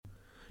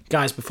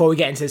Guys, before we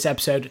get into this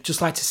episode, I'd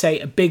just like to say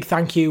a big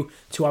thank you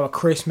to our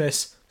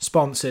Christmas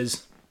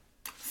sponsors.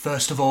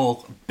 First of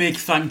all, big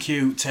thank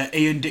you to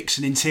Ian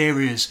Dixon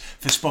Interiors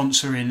for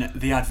sponsoring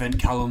the Advent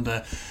calendar.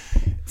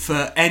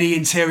 For any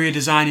interior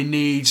designing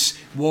needs,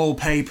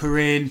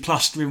 wallpapering,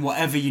 plastering,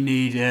 whatever you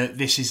need,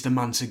 this is the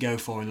man to go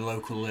for in the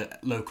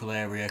local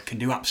area. Can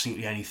do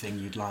absolutely anything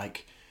you'd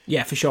like.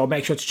 Yeah, for sure.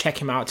 Make sure to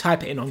check him out.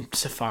 Type it in on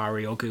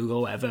Safari or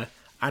Google, whatever.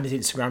 And his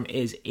Instagram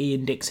is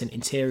Ian Dixon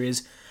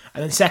Interiors.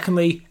 And then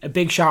secondly, a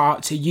big shout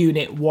out to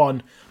Unit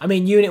 1. I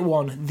mean, Unit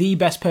 1, the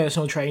best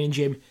personal training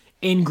gym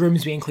in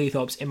Grimsby and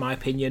Cleethorpes, in my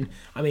opinion.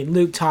 I mean,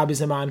 Luke Tabb is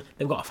the man.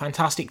 They've got a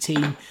fantastic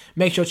team.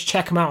 Make sure to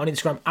check them out on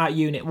Instagram at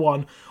Unit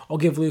 1 or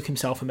give Luke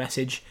himself a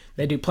message.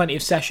 They do plenty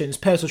of sessions,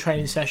 personal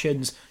training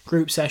sessions,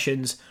 group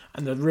sessions,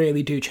 and they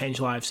really do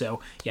change lives. So,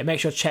 yeah, make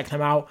sure to check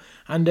them out.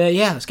 And,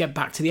 let's get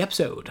back to the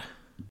episode.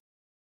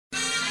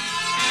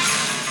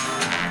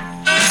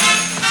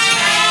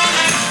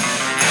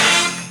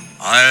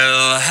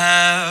 I'll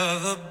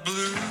have a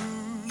blue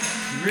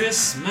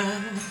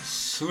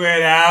Christmas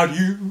without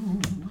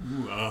you.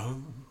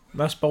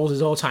 That's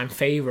Bowles' all-time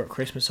favourite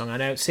Christmas song. I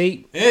know.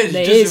 See, it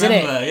is, isn't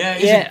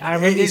it? Yeah, I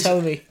remember you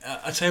telling me.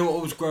 I tell you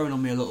what was growing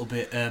on me a little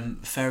bit.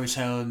 Fairy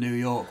Tale of New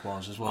York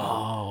was as well.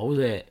 Oh, was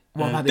it?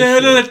 What about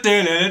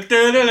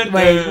this?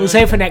 Wait, we'll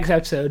save it for next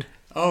episode.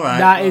 All right.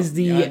 That is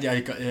the. Yeah,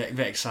 you got a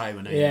bit excited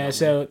when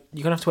so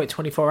you're gonna have to wait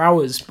 24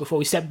 hours before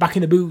we step back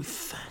in the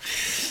booth,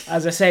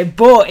 as I say.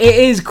 But it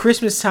is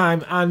Christmas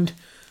time, and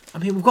I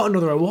mean we've got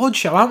another award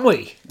show, haven't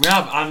we? We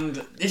have, and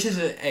this is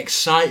an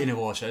exciting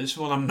award show. This is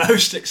what I'm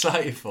most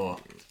excited for.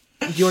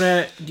 Do you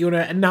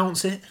wanna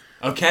announce it?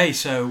 Okay,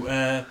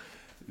 so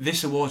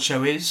this award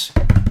show is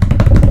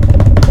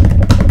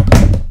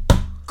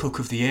Cook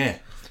of the Year.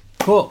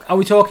 Cook? Are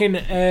we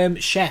talking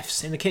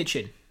chefs in the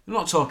kitchen? I'm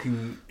not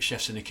talking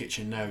chefs in the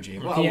kitchen now, G.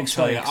 What I will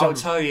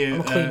tell you, I'm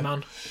a clean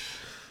man.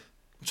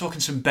 We're talking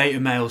some beta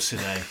males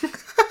today.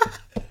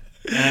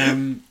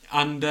 And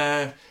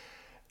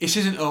this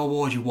isn't an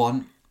award you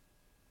want.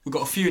 We've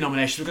got a few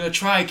nominations. We're going to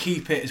try and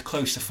keep it as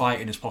close to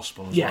fighting as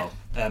possible as well.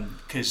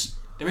 Because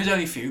there is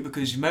only a few,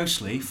 because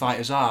mostly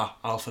fighters are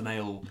alpha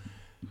male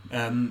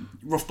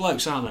rough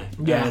blokes, aren't they?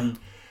 Yeah. And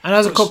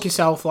as a cook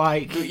yourself,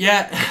 like...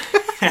 Yeah.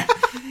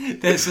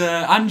 There's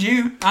and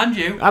you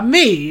and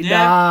me.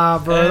 Yeah. Nah,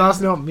 bro,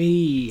 that's not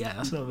me. Yeah,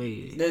 that's not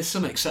me. There's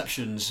some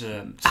exceptions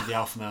to the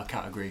alpha male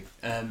category,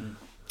 and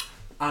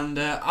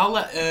I'll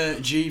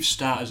let Jeeves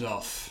start us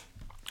off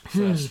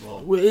first of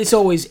all. It's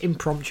always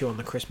impromptu on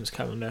the Christmas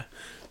calendar.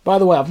 By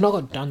the way, I've not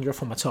got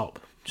dandruff on my top.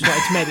 Just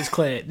wanted to make this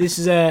clear. This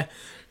is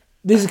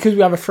because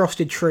we have a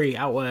frosted tree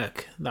at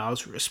work that I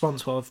was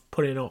responsible for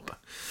putting up.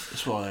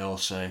 That's what they all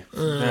say.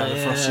 They have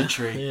a frosted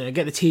tree. Yeah,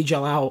 get the tea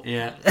gel out.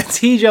 Yeah.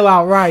 Tea gel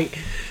out, right.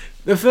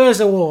 The first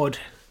award,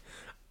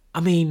 I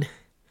mean,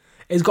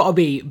 it's got to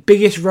be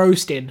biggest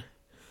roasting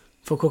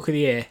for Cook of the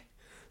Year.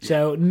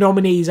 So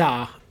nominees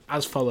are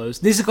as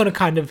follows. This is going to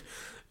kind of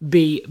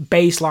be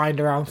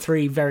baselined around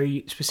three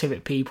very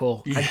specific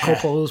people and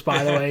couples,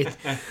 by the way.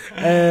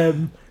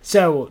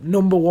 So,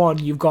 number one,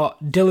 you've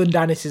got Dylan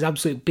Dennis's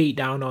absolute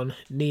beatdown on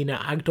Nina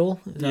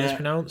Agdal, is that it's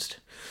pronounced?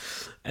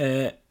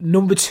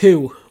 Number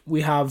two, we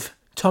have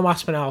Tom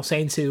Aspinall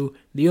saying to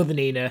the other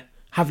Nina,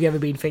 "Have you ever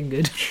been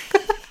fingered?"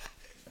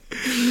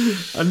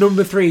 And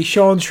number three,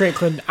 Sean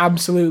Strickland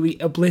absolutely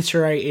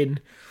obliterating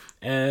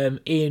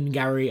Ian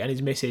Gary and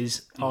his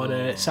missus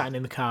on sitting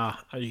in the car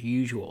as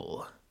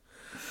usual.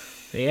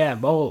 Yeah,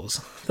 Bowles.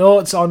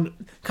 Thoughts on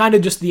kind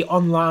of just the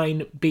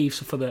online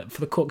beefs for the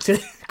cooks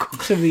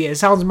of the year?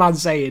 Sounds mad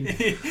saying.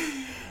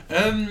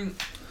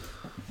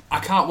 I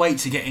can't wait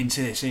to get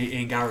into this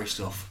Ian Gary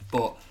stuff,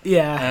 but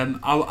yeah,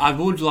 I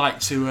would like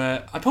to.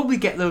 I'd probably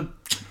get the.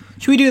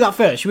 Should we do that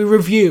first? Should we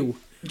review?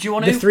 Do you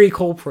want the three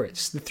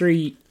culprits? The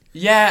three.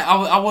 Yeah,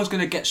 I was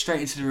going to get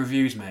straight into the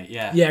reviews, mate.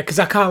 Yeah. Yeah, because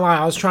I can't lie.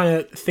 I was trying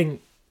to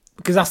think.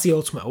 Because that's the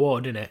ultimate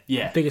award, isn't it?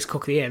 Yeah. Biggest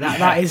cook of the year.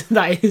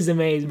 That is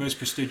amazing. Most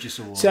prestigious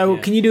award. So,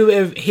 can you do a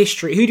bit of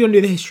history? Who do you want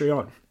to do the history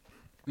on?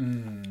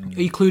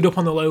 Are you clued up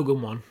on the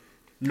Logan one?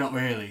 Not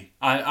really.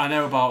 I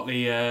know about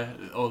the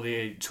all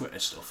the Twitter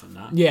stuff and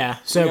that. Yeah.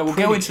 So we'll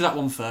go into that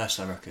one first,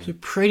 I reckon. So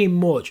pretty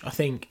much, I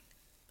think,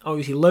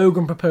 obviously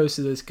Logan proposed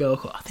to this girl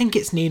called, I think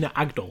it's Nina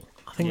Agdal.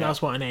 I think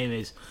that's what her name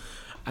is.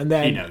 And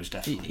then he knows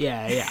definitely.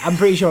 Yeah. I'm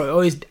pretty sure it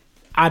always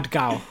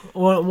Adgal.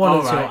 One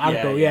or two.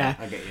 Agdal. Yeah.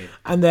 I get you.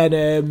 And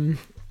then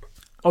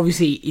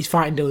obviously he's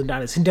fighting Dylan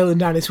Dennis, and Dylan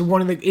Dennis was one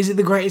of the. Is it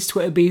the greatest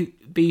Twitter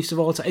beefs of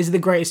all time? Is it the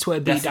greatest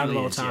Twitter beatdown of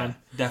all time?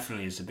 Yeah.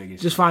 Definitely is the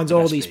biggest. Just finds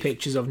all these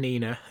pictures of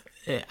Nina.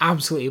 It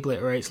absolutely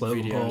obliterates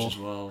Logan Videos Paul as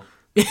well.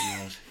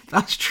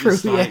 That's true.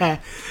 Yeah.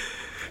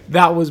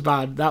 That was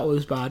bad.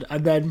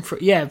 And then,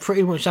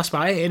 pretty much that's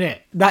about it, isn't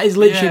it? That is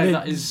literally the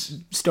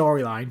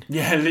storyline.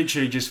 Yeah,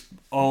 literally just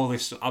all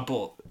this.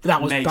 But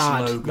that was makes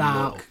bad.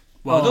 Logan look.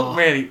 Well, it doesn't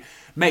really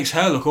makes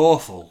her look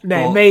awful.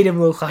 No, it made him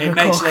look like it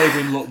makes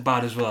Logan look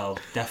bad as well,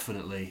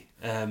 definitely.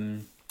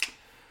 And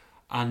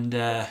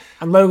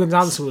Logan's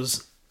answer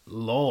was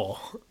law.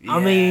 Yeah. I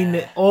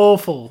mean,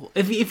 awful.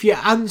 If your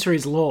answer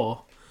is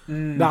law,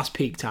 That's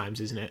peak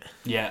times, isn't it?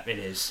 Yeah, it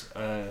is.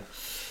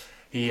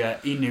 He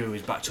knew he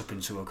was backed up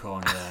into a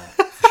corner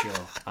there, for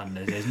sure. And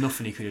there's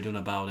nothing he could have done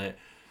about it.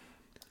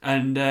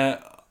 And I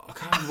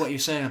can't remember what you were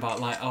saying about,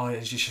 like,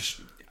 it's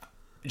just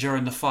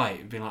during the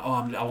fight, being like,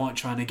 I wasn't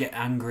trying to get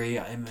angry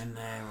at him in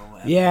there or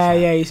whatever.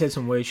 Yeah, he said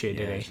some weird shit,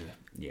 didn't he?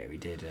 Yeah, he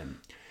did.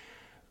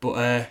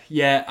 But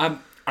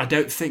I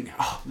don't think...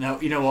 Oh,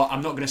 no, you know what?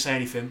 I'm not going to say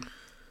anything.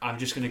 I'm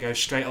just going to go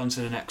straight on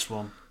to the next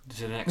one.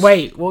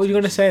 Wait, what were you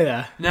going to say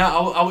there?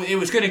 No, it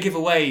was going to give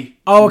away...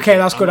 Oh, okay,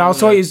 that's good. I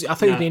thought you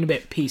were being a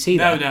bit PC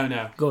there.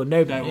 No. Good,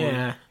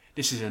 yeah.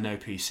 This is a no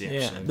PC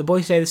episode. Yeah, the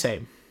boys say the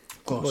same.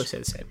 Of course. The boys say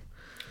the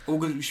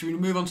same. Should we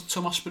move on to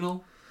Tom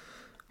Aspinall?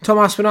 Tom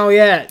Aspinall,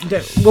 yeah.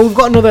 Well, we've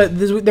got another...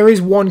 There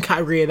is one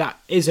category that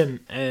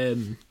isn't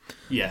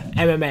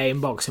MMA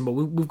and boxing, but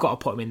we've got to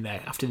put him in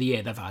there after the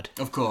year they've had.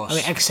 Of course. I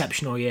mean,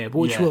 exceptional year, but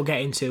which we'll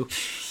get into.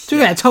 So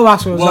yeah, Tom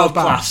Aspinall's world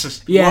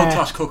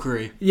class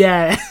cookery.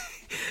 Yeah.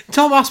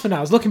 Tom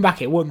Aspinall's, looking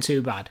back, it wasn't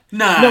too bad.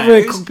 No. Not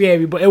really cook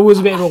behaviour, but it was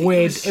a bit of a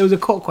weird... It was a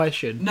cut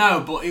question.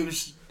 No, but it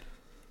was...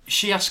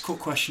 She asks cook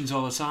questions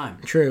all the time.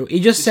 True. He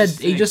just said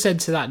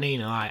to that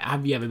Nina, like,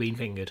 have you ever been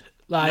fingered?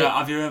 Like, no,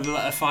 have you ever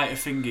let a fighter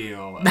finger you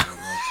or whatever?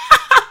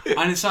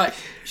 And it's like,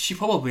 she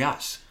probably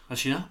has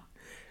she not?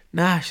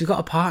 Nah, she's got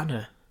a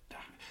partner.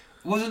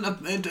 Wasn't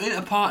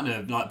a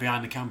partner like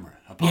behind the camera?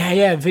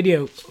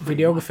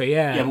 Videographer,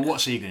 yeah. Yeah, but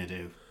what's he going to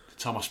do?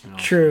 Thomas Aspinall.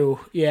 True,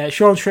 yeah.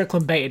 Sean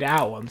Strickland baited it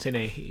out once,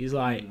 didn't he? He's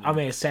like, I'm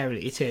here staring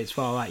at your tits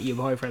while like your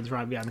boyfriend's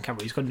right behind the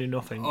camera. He's going to do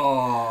nothing.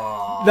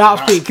 Oh,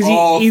 that's big because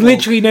he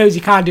literally knows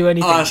he can't do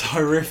anything. Oh, that's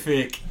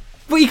horrific.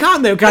 But he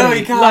can't though, can he?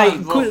 He can't.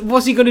 Like,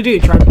 what's he going to do?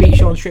 Try and beat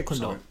Sean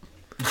Strickland up?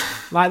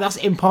 Like, that's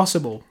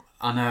impossible.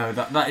 I know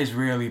that is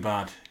really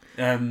bad.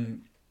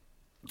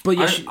 But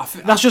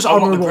that's just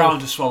honourable. I want the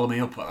ground to swallow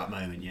me up at that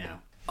moment, you know.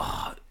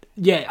 Oh,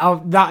 yeah,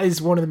 that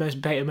is one of the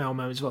most beta male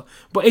moments as well.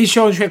 But is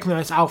Sean Strickland the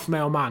most alpha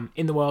male man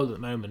in the world at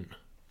the moment?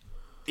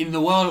 In the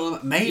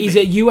world, maybe. He's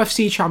a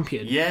UFC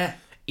champion. Yeah.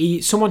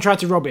 Someone tried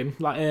to rob him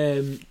like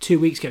 2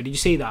 weeks ago. Did you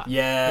see that?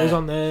 Yeah. It was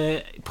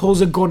on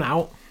pulls a gun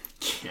out.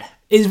 Yeah.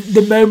 Is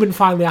the moment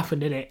finally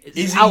happened, isn't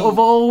it? Out of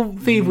all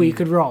people you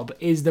could rob,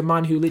 is the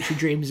man who literally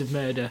dreams of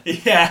murder.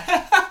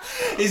 Yeah.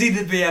 Is he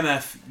the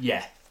BMF?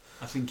 Yeah.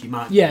 I think he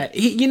might. Yeah.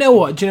 You know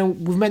what? Do you know,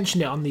 we've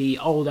mentioned it on the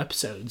old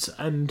episodes,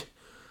 and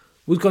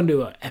we're going to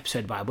do an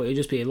episode about it, but it'll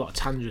just be a lot of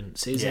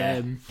tangents.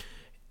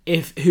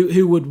 If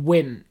who would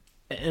win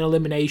an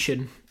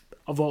elimination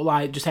of all,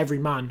 like, just every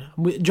man?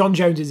 John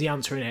Jones is the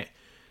answer in it.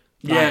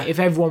 Like, yeah. If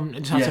everyone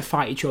just has to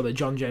fight each other,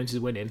 John Jones is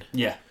winning.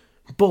 Yeah.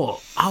 But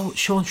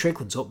Sean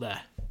Strickland's up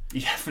there. He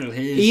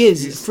definitely is. He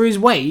is. For his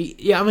weight,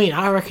 yeah, I mean,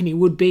 I reckon he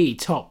would be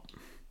top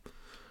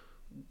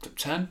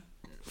 10?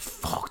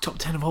 Fuck, top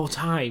 10 of all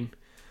time.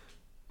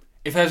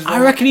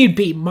 I reckon he'd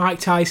beat Mike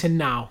Tyson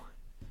now.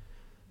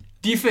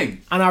 Do you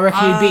think? And I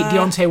reckon he'd beat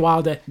Deontay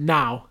Wilder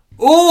now.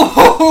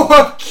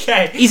 Oh,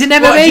 okay. He's an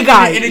MMA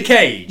guy. In a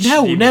cage?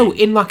 No,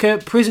 in like a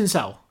prison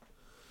cell.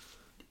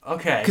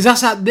 Okay. Because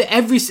that's at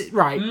every...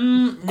 Right.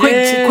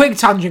 Quick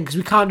tangent, because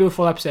we can't do a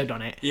full episode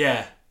on it.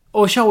 Yeah.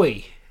 Or shall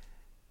we?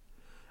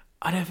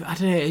 I don't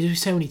know.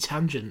 There's so many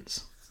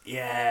tangents.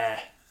 Yeah.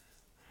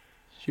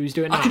 Should we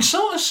do it now? I can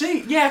sort of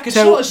see. Yeah, I can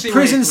sort of see.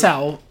 Prison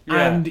cell,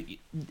 and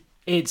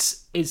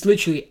it's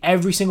literally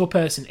every single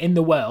person in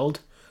the world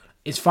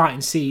is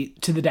fighting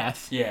to the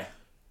death. Yeah.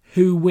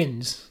 Who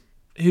wins?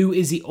 Who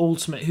is the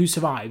ultimate? Who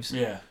survives?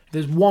 Yeah. If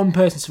there's one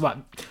person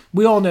survive,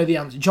 we all know the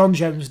answer. John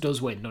Jones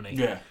does win, doesn't he?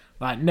 Yeah.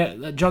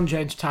 Like John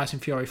Jones Tyson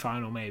Fury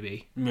final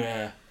maybe.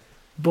 Yeah.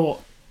 But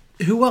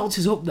who else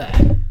is up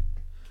there?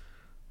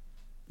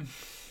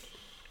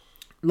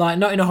 Like,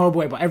 not in a horrible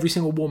way, but every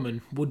single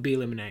woman would be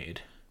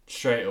eliminated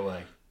straight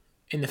away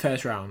in the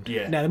first round.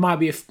 Yeah. Now there might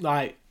be a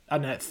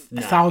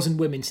 1,000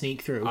 women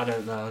sneak through. I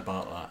don't know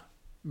about that.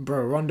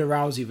 Bro, Ronda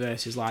Rousey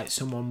versus like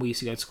someone we used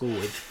to go to school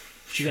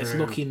with. She gets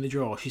lucky in the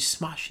draw. She's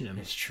smashing them.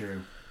 It's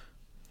true.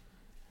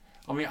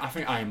 I mean, I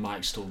think Iron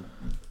Mike still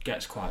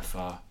gets quite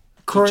far.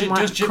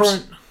 Does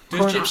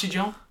Gypsy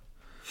John?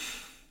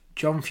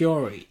 John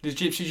Fury. Does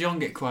Gypsy John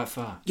get quite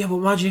far? Yeah, but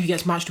imagine if he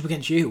gets matched up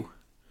against you.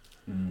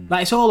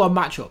 Like, it's all on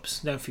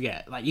matchups, don't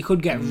forget. Like, you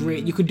could get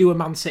you could do a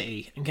Man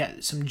City and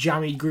get some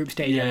jammy group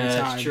stage every time.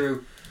 Yeah, that's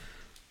true.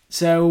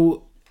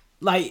 So,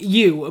 like,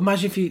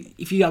 imagine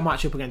if you got a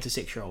match up against a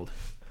 6-year-old.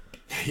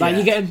 Like,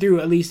 you're getting through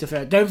at least a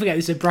third. Don't forget,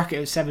 this is a bracket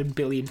of 7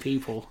 billion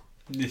people.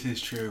 This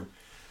is true.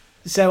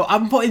 So,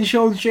 I'm putting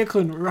Sean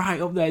Strickland right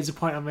up there is the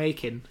point I'm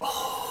making.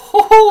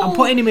 I'm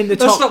putting him in the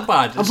top. That's not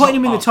bad. I'm putting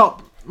him in the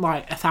top,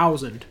 like,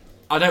 1,000.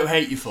 I don't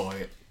hate you for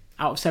it.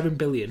 Out of 7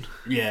 billion.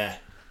 Yeah.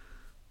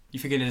 You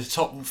figure he's the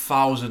top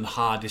 1,000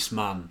 hardest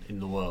man in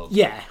the world?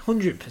 Yeah,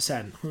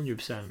 100%.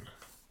 100%.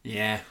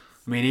 Yeah.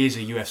 I mean, he's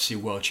a UFC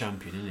world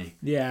champion, isn't he?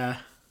 Yeah.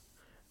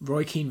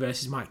 Roy Keane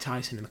versus Mike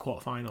Tyson in the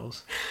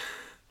quarterfinals.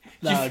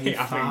 I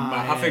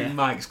think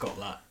Mike's got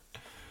that.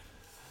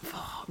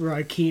 Oh,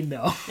 Roy Keane,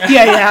 though.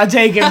 yeah, I'll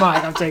take it,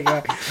 Mike. I'll take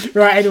it.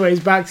 Right, anyways,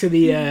 back to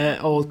the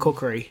old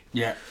cookery.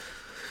 Yeah.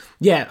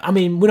 Yeah, I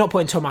mean, we're not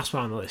putting Tom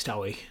Aspinall on the list, are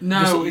we?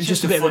 No, it's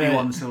just a funny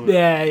one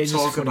to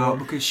talk about, one.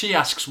 because she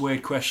asks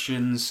weird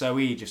questions, so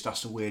he just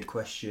asked a weird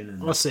question.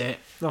 And That's it.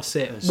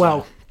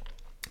 Well,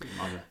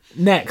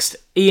 next,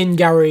 Ian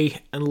Gary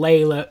and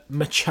Layla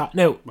Machado.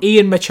 No,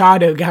 Ian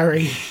Machado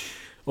Gary.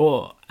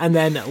 And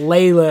then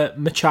Layla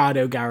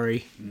Machado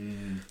Gary.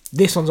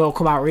 This one's all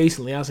come out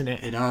recently, hasn't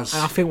it? It has.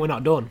 And I think we're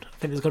not done. I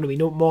think there's going to be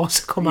more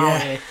to come out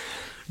here.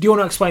 Do you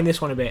want to explain this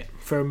one a bit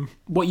from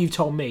what you've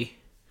told me?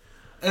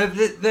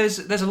 There's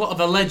a lot of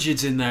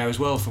allegeds in there as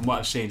well from what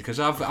I've seen, because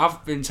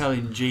I've been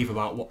telling Jeeve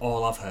about what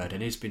all I've heard,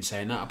 and he's been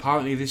saying that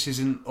apparently this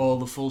isn't all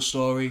the full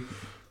story,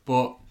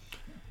 but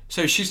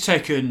so he's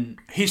taken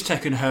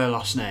her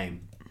last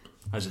name,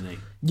 hasn't he?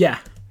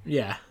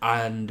 Yeah.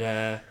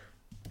 And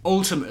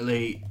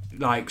ultimately,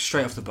 like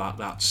straight off the bat,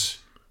 that's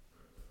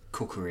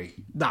cookery.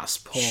 That's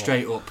poor.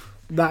 Straight up.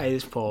 That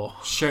is poor.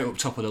 Straight up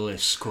top of the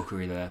list,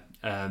 cookery there.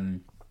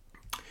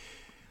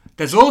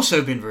 There's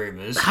also been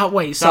rumours.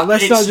 Let's not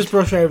just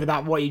brush over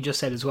that, what you just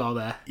said as well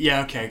there.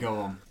 Yeah, okay, go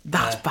on.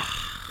 That's bad.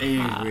 It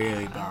is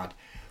really bad.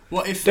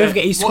 What if... Don't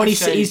forget,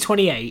 he's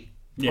 28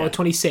 Yeah. or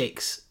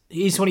 26.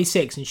 He's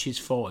 26 and she's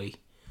 40.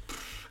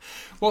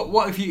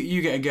 What if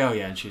you get a girl,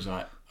 and she's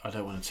like, I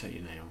don't want to take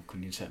your name,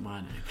 can you take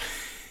my name?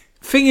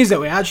 Thing is,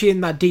 though, we're actually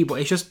in that deep, but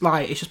it's just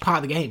part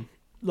of the game.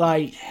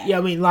 Like, yeah,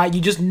 I mean, like,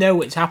 you just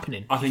know it's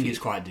happening. I think it's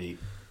quite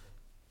deep.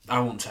 I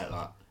won't take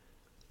that.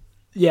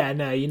 Yeah,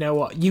 no, you know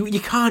what? You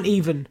can't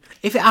even...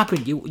 If it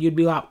happened, you'd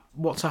be like,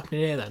 what's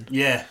happening here then?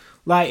 Yeah.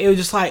 Like, it was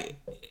just like...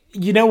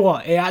 You know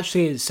what? It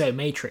actually is so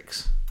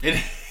Matrix.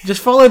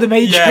 Just follow the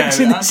Matrix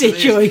in the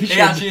situation.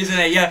 It actually is, isn't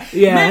it?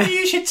 Yeah. Maybe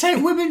you should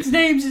take women's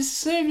names as the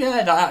same.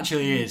 Yeah, that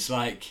actually is.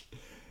 Like...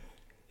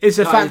 It's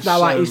the fact that,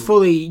 like, it's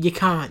fully... You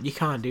can't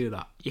do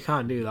that. You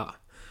can't do that.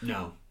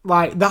 No.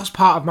 Like, that's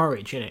part of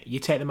marriage, isn't it? You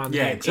take the man's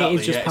name. Exactly. It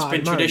is just part it's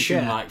been of marriage,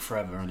 tradition, like,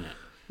 forever, isn't it?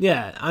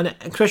 Yeah, and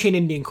especially in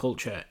Indian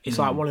culture, it's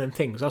like one of them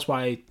things. That's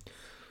why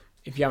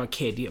if you have a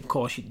kid, of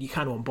course, you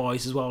kind of want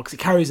boys as well, because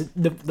it carries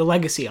the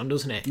legacy on,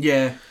 doesn't it?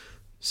 Yeah.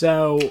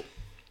 So,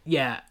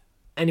 yeah.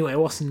 Anyway,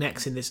 what's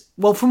next in this?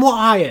 Well, from what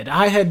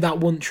I heard that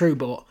wasn't true,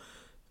 but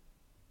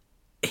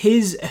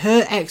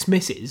her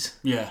ex-missus...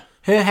 Yeah.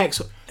 Her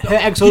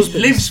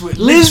ex-husband lives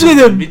with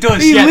him. He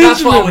does.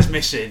 That's what I was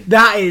missing.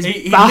 That is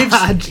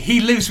bad.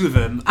 He lives with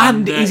him,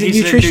 and he's a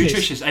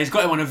nutritionist. And he's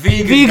got him on a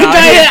vegan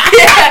diet.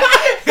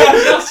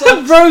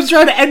 Bro's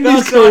trying to end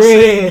his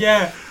career.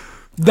 Yeah.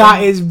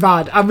 That is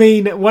bad. I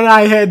mean, when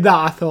I heard that,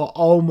 I thought,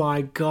 oh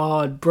my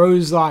god,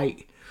 bro's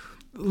like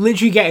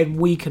literally getting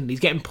weakened. He's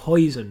getting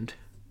poisoned.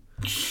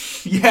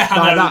 Yeah,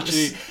 I know.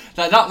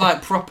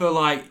 Like proper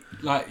like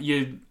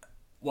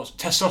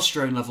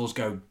testosterone levels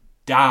go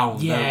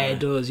down. Yeah, it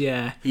does.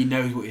 Yeah, he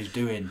knows what he's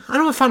doing.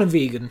 I'm a fan of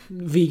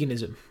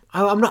veganism.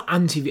 I'm not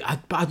anti,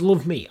 but I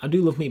love meat. I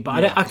do love meat,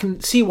 but I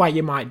can see why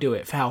you might do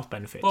it for health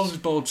benefits.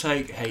 Bold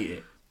take, hate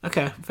it.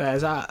 Okay, fair.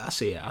 I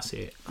see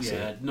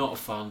it. Not a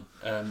fan.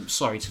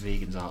 Sorry to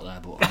vegans out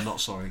there, but I'm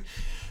not sorry.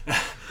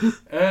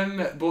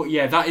 But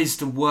yeah, that is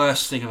the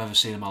worst thing I've ever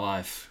seen in my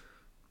life.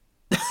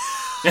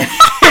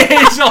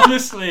 It's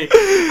honestly,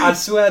 I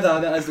swear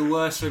that is the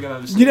worst thing I've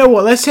ever seen. You know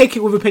what? Let's take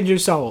it with a pinch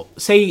of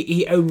salt. Say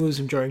he only was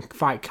him during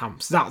fight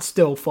camps. That's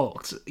still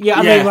fucked. Yeah,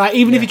 I mean, like,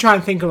 even if you try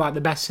and think of like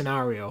the best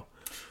scenario,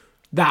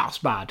 that's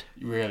bad.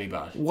 Really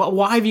bad.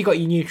 Why have you got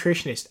your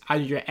nutritionist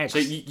as your ex? So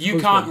you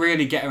can't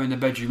really get her in the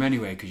bedroom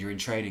anyway because you're in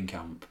training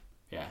camp.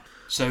 Yeah.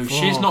 So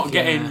she's not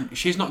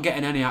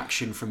getting any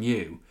action from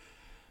you,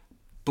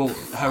 but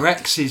her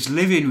ex is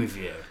living with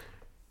you.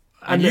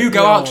 And you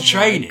go out to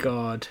training.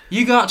 God.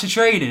 You go out to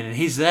training and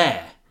he's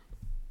there.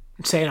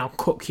 Saying I'll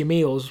cook your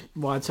meals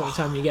by the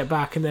time you get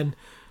back, and then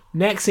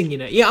next thing you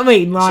know, you know what I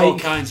mean? Like,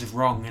 it's all kinds of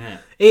wrong, isn't it?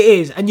 It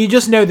is, and you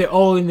just know they're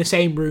all in the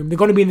same room. They're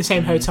going to be in the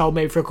same hotel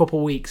maybe for a couple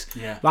of weeks.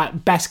 Yeah.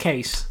 Like, best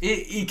case.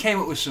 He came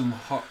up with some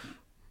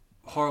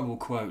horrible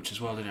quotes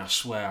as well, didn't he? I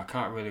swear, I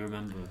can't really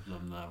remember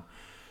them though.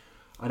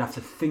 I'd have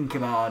to think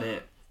about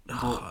it.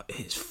 Oh,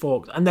 it's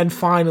fucked. And then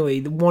finally,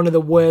 one of the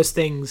worst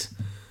things.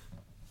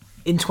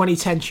 In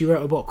 2010, she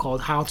wrote a book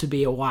called How to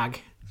Be a Wag.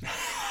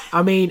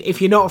 I mean,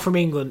 if you're not from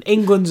England,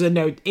 England's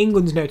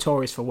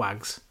notorious for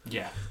wags.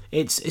 Yeah.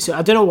 It's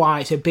I don't know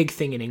why it's a big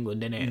thing in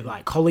England, isn't it?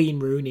 Like Colleen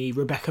Rooney,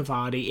 Rebecca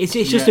Vardy. It's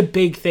just a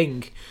big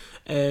thing.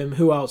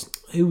 Who else?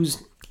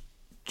 Who's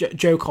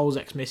Joe Cole's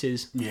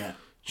ex-missus? Yeah.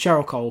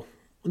 Cheryl Cole.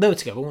 They were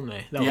together, weren't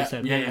they? That was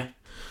them. Yeah.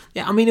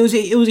 Yeah, I mean, it was a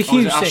huge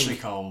thing. Ashley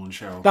Cole and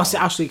Cheryl Cole. That's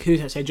Ashley, who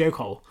did I say? Joe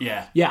Cole.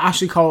 Yeah. Yeah,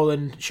 Ashley Cole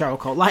and Cheryl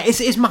Cole. Like,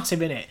 it's massive,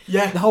 innit?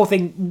 Yeah. The whole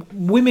thing,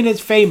 women is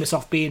famous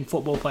off being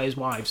football players'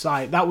 wives.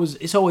 Like,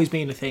 it's always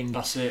been a thing.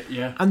 That's it,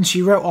 yeah. And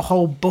she wrote a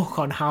whole book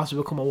on how to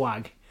become a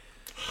wag.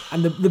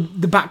 And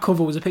the back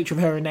cover was a picture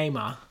of her and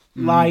Neymar.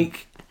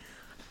 Like,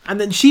 and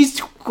then she's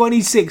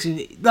 26. And,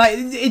 like,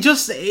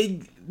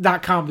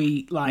 that can't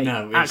be, like,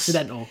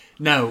 accidental.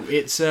 No,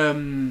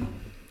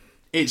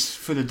 it's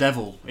for the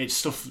devil. It's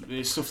stuff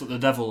that the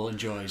devil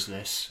enjoys.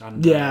 This,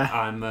 and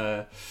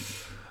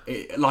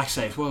like I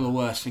say, it's one of the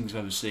worst things I've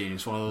ever seen.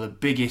 It's one of the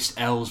biggest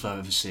L's I've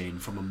ever seen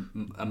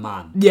from a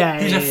man. Yeah,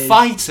 he's a it is.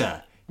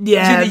 fighter.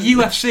 Yeah, he's in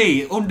the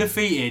UFC,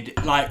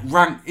 undefeated, like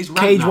ranked. He's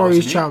ranked Cage now, Warriors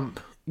isn't he? champ.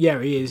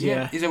 Yeah, he is.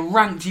 Yeah. He's a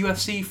ranked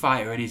UFC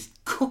fighter, and he's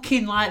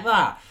cooking like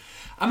that.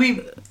 I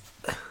mean,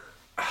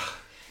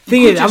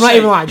 Thing is, I'm not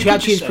even lying. you She could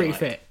actually is just pretty say,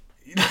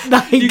 fit.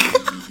 Like,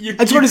 you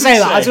I just want to say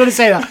that. I just want to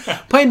say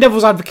that. Playing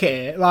devil's advocate,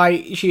 here,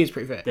 like she is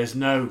pretty fit. There's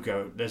no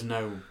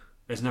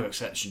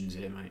exceptions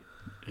here, mate.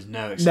 There's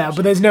no exceptions. No,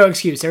 but there's no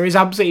excuse. There is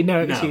absolutely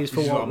no No, excuse for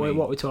this is what what I mean.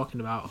 we're talking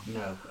about.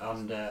 No,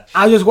 and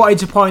I just wanted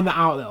to point that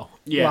out, though.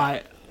 Yeah.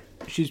 Like,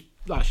 she's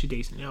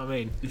decent. You know what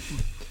I mean?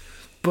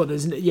 But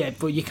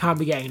but you can't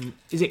be getting.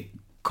 Is it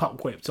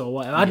cock whipped or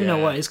whatever? I don't know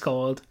what it's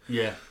called.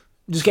 yeah,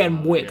 Just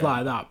getting whipped yeah.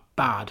 like that,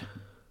 bad.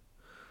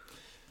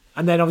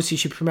 And then obviously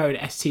she promoted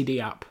STD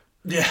app.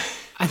 yeah.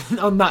 And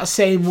on that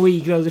same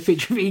week, there was a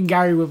picture of Ian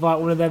Gary with like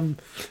one of them.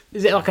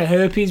 Is it like a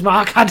herpes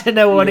mark? I don't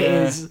know what it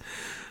is.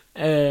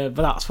 But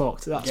that's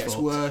fucked. That's It gets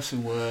fucked. worse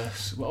and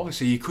worse. Well,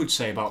 obviously, you could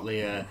say about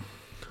the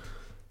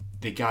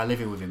guy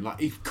living with him. Like,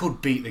 he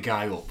could beat the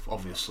guy up.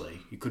 Obviously,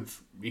 he could,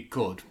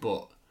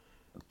 but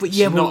But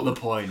yeah, it's not the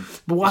point.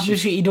 But what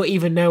happens if you don't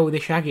even know they're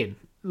shagging?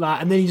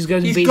 Like, and then he just goes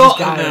and He's beats got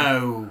this guy to up.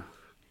 know.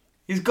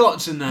 He's got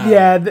to know.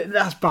 Yeah,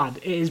 that's bad.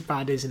 It is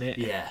bad, isn't it?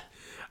 Yeah.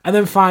 And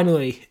then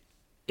finally,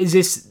 is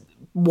this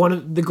one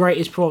of the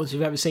greatest performances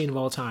we've ever seen of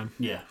all time?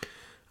 Yeah.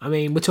 I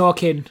mean, we're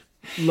talking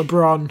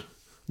LeBron,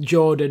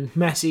 Jordan,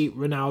 Messi,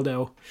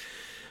 Ronaldo,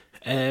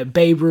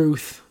 Babe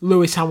Ruth,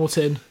 Lewis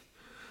Hamilton,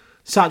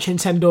 Sachin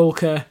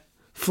Tendulkar,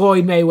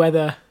 Floyd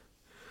Mayweather,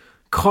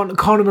 Conor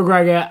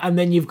McGregor, and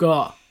then you've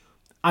got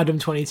Adam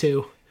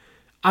 22.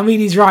 I mean,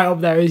 he's right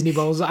up there, isn't he,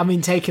 Balls? I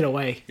mean, take it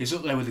away. He's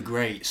up there with the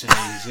greats. And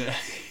he's,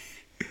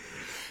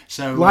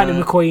 so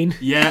Lightning McQueen.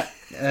 Yeah.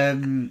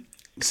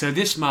 So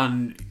this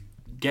man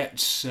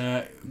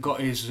got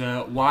his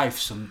wife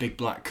some big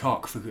black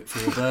cock for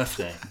her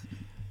birthday,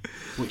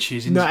 which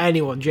is Not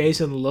anyone,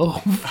 Jason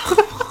Love.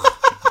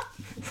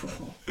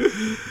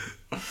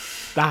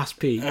 That's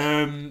peak.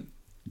 I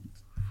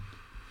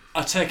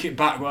take it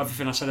back.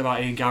 Everything I said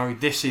about Ian Gary.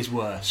 This is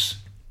worse.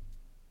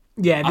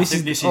 Yeah, I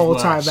think this is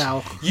all-time worse.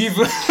 L. You've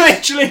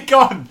literally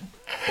gone.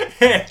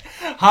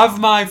 Have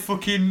my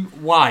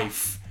fucking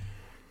wife.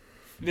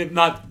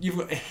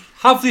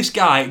 Have this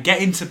guy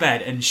get into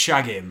bed and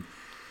shag him,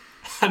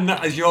 and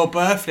that is your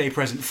birthday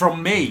present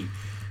from me.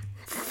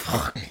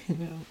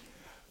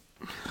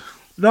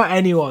 Not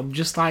anyone,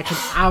 just like an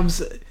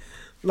absolute.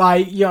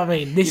 Like, you know what I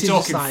mean? This You're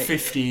is talking just like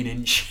 15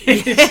 inches.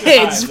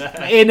 it's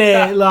in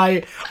it.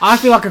 Like, I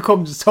feel like I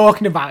come just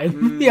talking about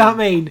him. You know what I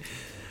mean?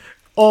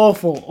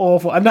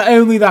 Awful. And not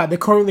only that, they're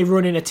currently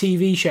running a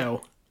TV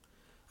show.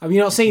 Have you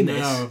not seen this?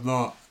 No, I'm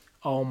not.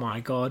 Oh my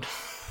god.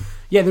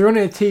 Yeah, they're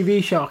running a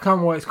TV show. I can't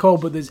remember what it's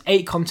called, but there's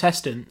 8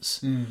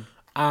 contestants,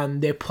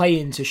 and they're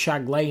playing to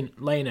shag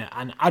Lena,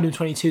 and Adam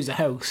 22 is the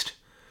host.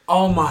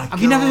 Oh my god.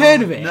 Have you never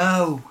heard of it?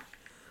 No.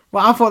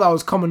 Well, I thought that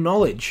was common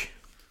knowledge.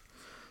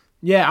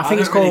 Yeah, I think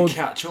it's don't really called.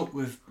 catch up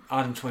with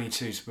Adam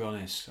 22, to be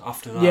honest.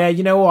 After that, Yeah,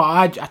 you know what?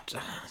 I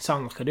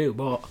sound like I do,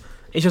 but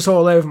it's just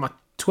all over my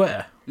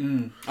Twitter.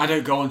 I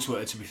don't go on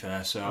Twitter, to be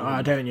fair.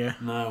 So Don't you?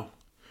 No.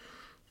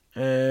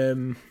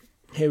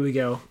 Here we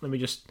go. Let me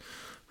just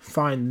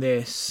find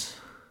this.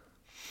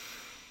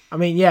 I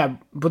mean, yeah,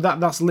 but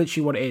that's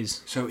literally what it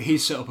is. So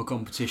he's set up a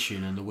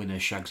competition, and the winner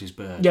shags his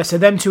bird. Yeah, so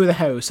them two are the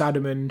hosts,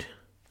 Adam and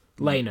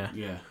Lena.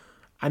 Yeah.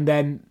 And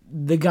then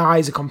the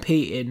guys are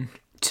competing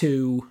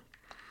to,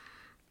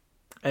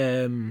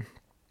 whoever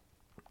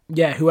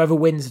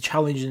wins the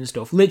challenge and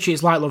stuff. Literally,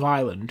 it's like Love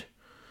Island.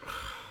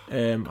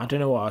 I don't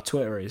know what our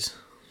Twitter is,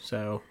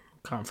 so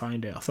can't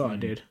find it. I thought I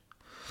did.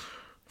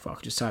 I thought I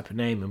could just type a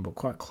name in, but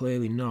quite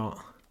clearly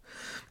not.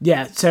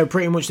 Yeah, so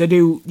pretty much they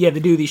do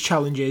these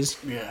challenges.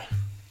 Yeah.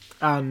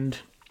 And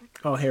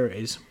here it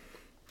is.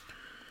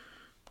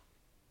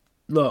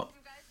 Look,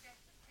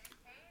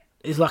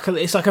 it's like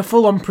a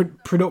full on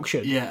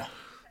production. Yeah.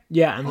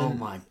 Yeah, and then, Oh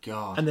my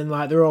god. and then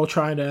like they're all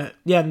trying to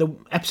and the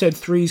episode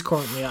 3 is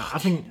currently out. I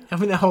think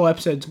the whole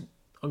episode's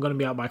going to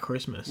be out by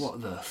Christmas.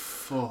 What the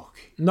fuck?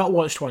 Not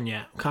watched one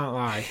yet. Can't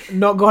lie.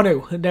 Not going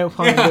to. Don't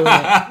plan on doing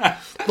it.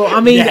 But I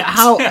mean, Yet.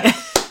 how?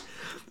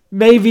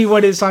 Maybe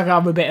when it's like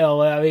I'm a bit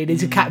ill. I mean,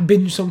 it's a cat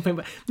binge something.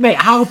 But mate,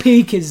 how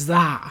peak is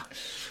that?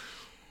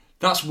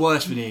 That's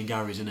worse than Ian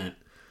Gary's, isn't it?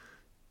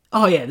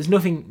 Oh yeah, there's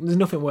nothing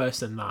worse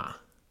than that.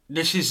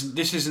 This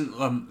isn't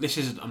a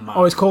man.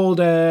 Oh, it's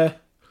called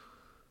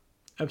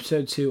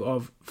episode 2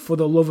 of For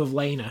the Love of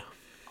Lena.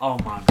 Oh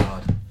my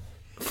god.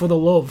 For the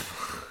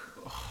Love.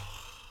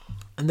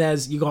 And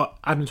you got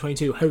Adam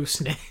 22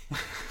 hosting it.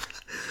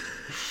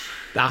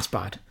 That's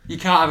bad. You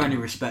can't have any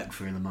respect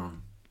for the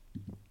man.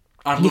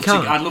 I'd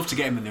love to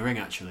get him in the ring,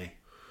 actually.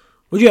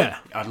 Would you?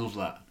 I'd love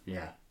that.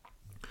 Yeah.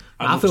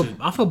 I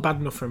feel bad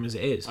enough for him as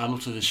it is. I'd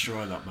love to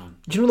destroy that man.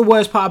 Do you know the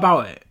worst part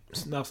about it?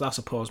 That's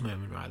a pause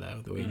moment right there,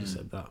 the way you just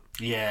said that.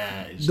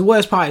 Yeah. The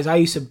worst part is I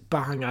used to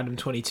bang Adam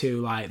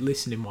 22, like,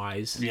 listening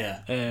wise.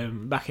 Yeah.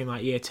 Back in,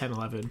 like, year 10,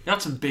 11. He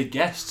had some big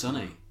guests,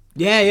 hasn't he?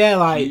 Yeah,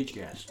 like Huge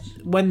guests.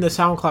 when the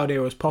SoundCloud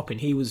era was popping,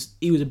 he was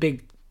a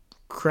big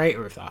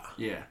creator of that.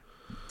 Yeah.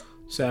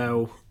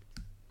 So,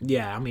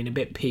 yeah, I mean, a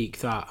bit peak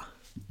that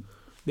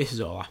this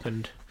has all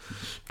happened.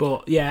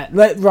 But, yeah,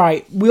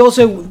 right. We're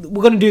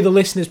going to do the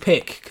listener's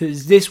pick,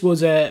 because this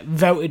was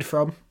voted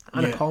from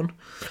and upon.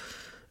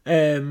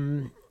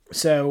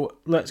 So,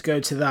 let's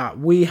go to that.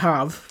 We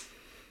have,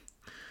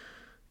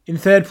 in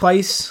third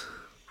place,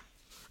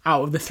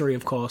 out of the three,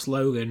 of course,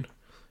 Logan,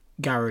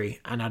 Gary,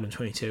 and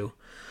Adam22.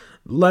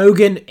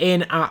 Logan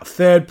in at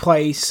third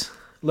place.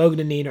 Logan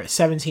and Nina at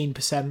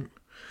 17%.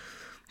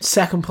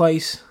 Second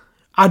place,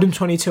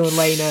 Adam22 and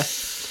Lena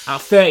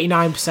at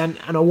 39%,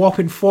 and a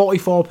whopping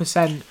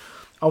 44%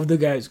 of the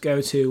votes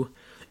go to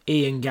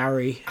Ian,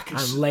 Gary, and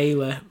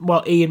Layla.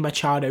 Well, Ian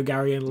Machado,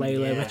 Gary, and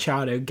Layla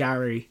Machado,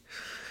 Gary.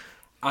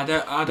 I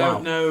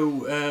don't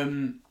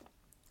know.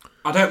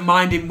 I don't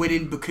mind him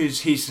winning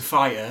because he's the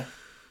fighter,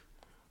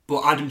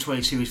 but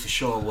Adam22 is for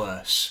sure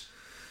worse.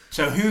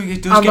 So who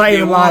does I'm get not the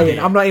even award lying.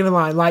 here? I'm not even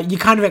lying. Like, you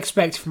kind of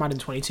expect it from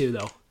Adam22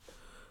 though.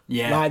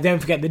 Yeah. Like, don't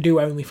forget they do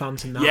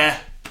OnlyFans and that. Yeah.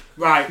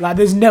 Right. Like,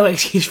 there's no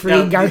excuse for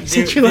Ian Gary's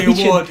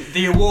situation.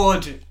 The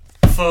award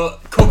for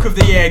Cook of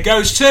the Year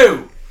goes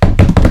to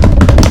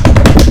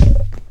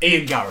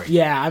Ian Gary.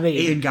 Yeah, I mean,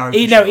 Ian Gary.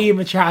 Ian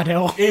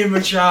Machado. Ian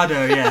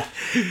Machado. Yeah.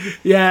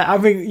 Yeah, I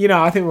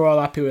think we're all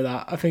happy with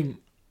that. I think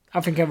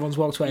everyone's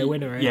walked away a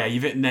winner. Right? Yeah,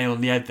 you've hit the nail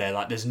on the head there.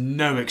 Like, there's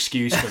no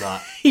excuse for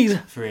that.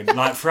 For him.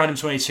 Like, for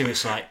Adam22,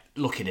 it's like,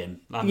 look at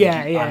him. And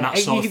that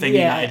sort of thing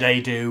that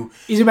they do.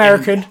 He's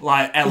American.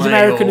 Like, LA. He's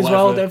American or as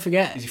well, whatever. don't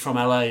forget. Is he from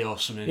LA or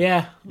something?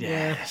 Yeah.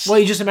 Yes. Well,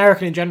 he's just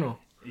American in general.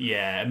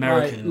 Yeah,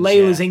 Americans. Like,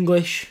 Layla's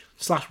English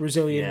 /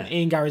 Brazilian. Yeah.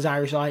 Ian Gary's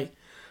Irish. Like,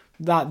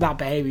 that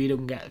behaviour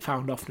doesn't get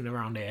found often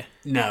around here.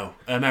 No,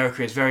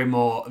 America is very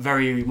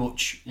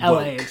much LA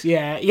woke. is,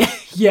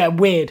 yeah,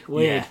 weird.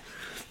 Yeah.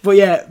 But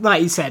yeah,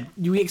 like you said,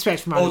 you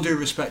expect from All due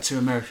respect to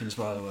Americans,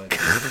 by the way.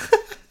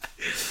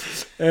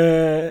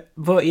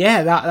 But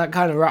yeah, that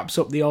kind of wraps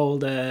up the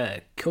old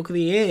Cook of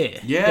the Year.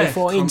 Yeah, Day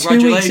 14,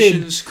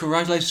 congratulations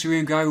to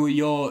Ian Gary.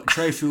 Your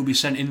trophy will be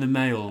sent in the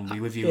mail and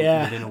be with you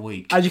within a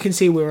week. As you can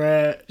see,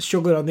 we're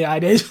struggling on the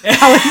ideas.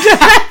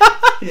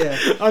 Yeah,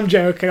 I'm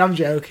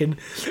joking.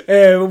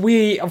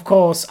 We, of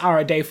course, are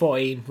at day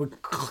 14. We're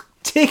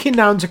ticking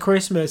down to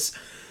Christmas.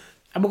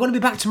 And we're going to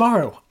be back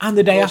tomorrow and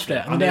the day after.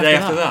 And the day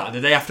after that. And the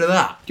day after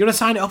that. Do you want to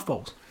sign it off,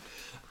 Balls?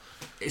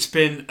 It's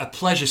been a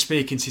pleasure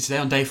speaking to you today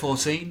on day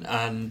 14.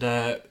 And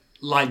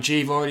like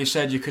Jeeve already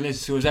said, you can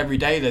listen to us every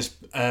day. There's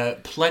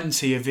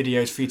plenty of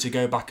videos for you to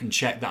go back and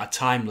check that are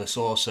timeless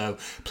also.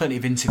 Plenty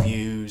of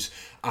interviews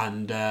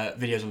and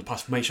videos on the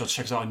past. Make sure to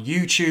check us out on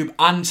YouTube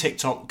and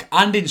TikTok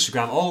and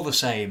Instagram, all the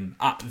same,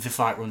 at The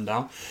Fight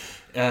Rundown.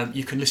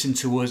 You can listen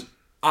to us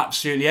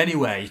absolutely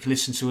anywhere. You can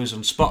listen to us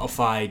on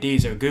Spotify,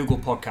 Deezer, Google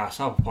Podcasts,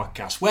 Apple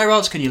Podcasts. Where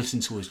else can you listen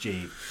to us,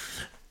 Jeeve?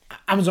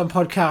 Amazon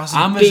Podcasts,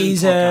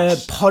 Deezer,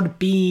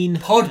 Podbean.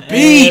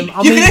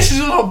 You can listen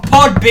to us on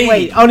Podbean.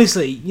 Wait,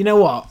 honestly, you know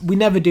what? We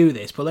never do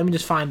this, but let me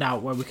just find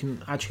out where we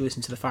can actually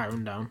listen to The Fight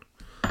Rundown.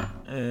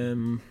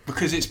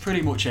 Because it's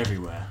pretty much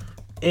everywhere.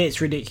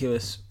 It's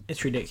ridiculous.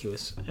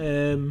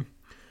 Deezer,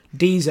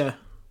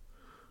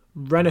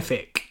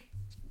 Renific.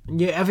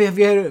 Yeah, have you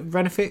heard of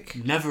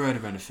Renific? Never heard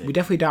of Renific. We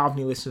definitely don't have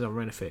any listeners on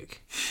Renific.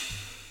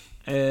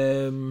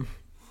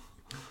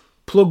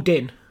 Plugged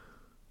In.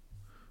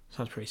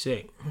 Sounds pretty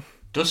sick.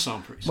 Does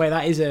sound pretty sick. Wait,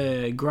 that is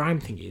a grime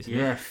thingy, isn't it?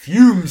 Yeah,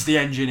 Fumes the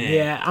engineer.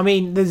 Yeah, I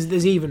mean,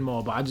 there's even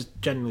more, but I just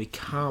generally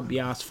can't be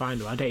asked to find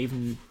them. I don't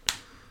even...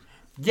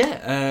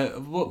 Yeah,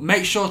 well,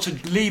 make sure to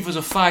leave us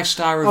a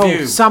 5-star review.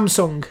 Oh,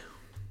 Samsung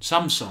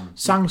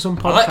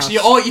podcast.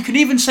 Alexa, or you can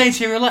even say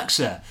to your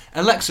Alexa,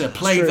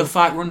 play The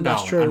Fight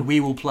Rundown, and we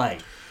will play.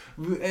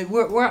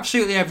 We're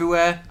absolutely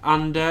everywhere,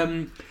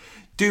 and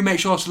do make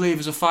sure to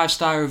leave us a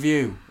 5-star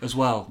review as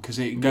well, because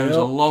it goes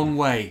a long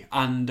way.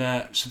 And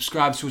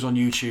subscribe to us on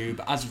YouTube,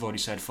 as I've already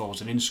said, follow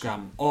us on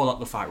Instagram, all at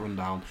The Fight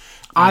Rundown.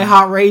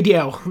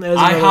 iHeartRadio.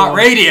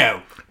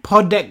 iHeartRadio.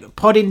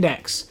 Pod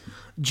Index.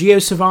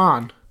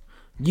 GeoSavan.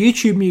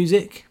 YouTube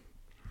Music.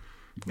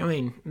 I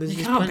mean,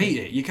 you can't beat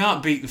it. You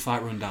can't beat The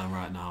Fight Rundown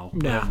right now.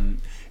 No.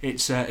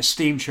 It's a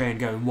steam train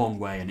going one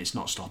way and it's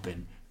not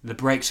stopping. The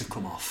brakes have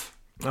come off.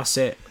 That's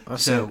it.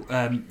 As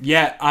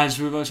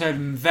we've said,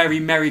 very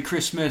Merry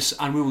Christmas,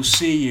 and we will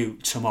see you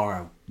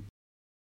tomorrow.